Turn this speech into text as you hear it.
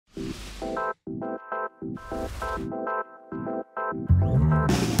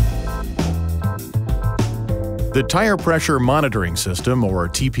The Tire Pressure Monitoring System, or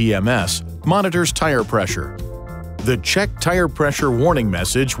TPMS, monitors tire pressure. The Check Tire Pressure warning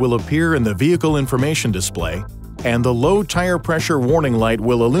message will appear in the vehicle information display, and the low tire pressure warning light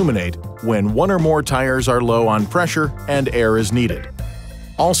will illuminate when one or more tires are low on pressure and air is needed.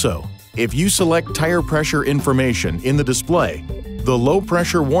 Also, if you select tire pressure information in the display, the low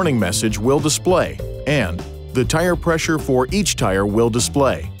pressure warning message will display, and the tire pressure for each tire will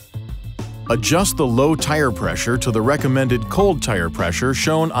display. Adjust the low tire pressure to the recommended cold tire pressure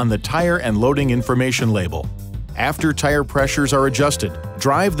shown on the tire and loading information label. After tire pressures are adjusted,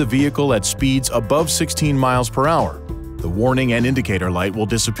 drive the vehicle at speeds above 16 miles per hour. The warning and indicator light will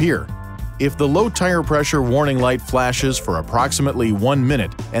disappear. If the low tire pressure warning light flashes for approximately 1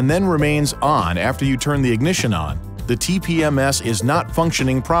 minute and then remains on after you turn the ignition on, the TPMS is not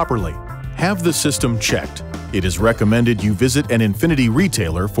functioning properly. Have the system checked. It is recommended you visit an Infiniti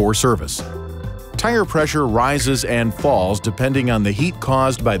retailer for service. Tire pressure rises and falls depending on the heat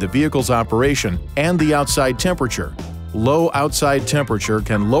caused by the vehicle's operation and the outside temperature. Low outside temperature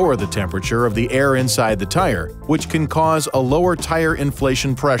can lower the temperature of the air inside the tire, which can cause a lower tire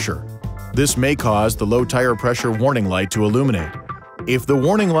inflation pressure. This may cause the low tire pressure warning light to illuminate. If the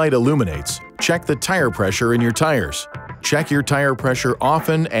warning light illuminates, check the tire pressure in your tires. Check your tire pressure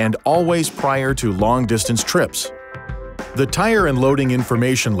often and always prior to long-distance trips. The tire and loading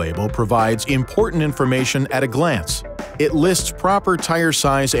information label provides important information at a glance. It lists proper tire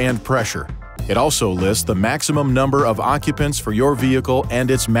size and pressure. It also lists the maximum number of occupants for your vehicle and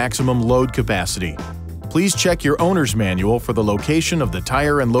its maximum load capacity. Please check your owner's manual for the location of the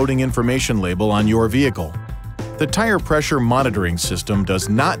tire and loading information label on your vehicle. The tire pressure monitoring system does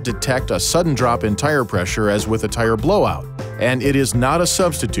not detect a sudden drop in tire pressure as with a tire blowout, and it is not a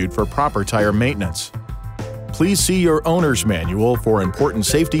substitute for proper tire maintenance. Please see your owner's manual for important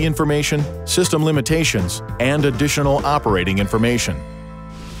safety information, system limitations, and additional operating information.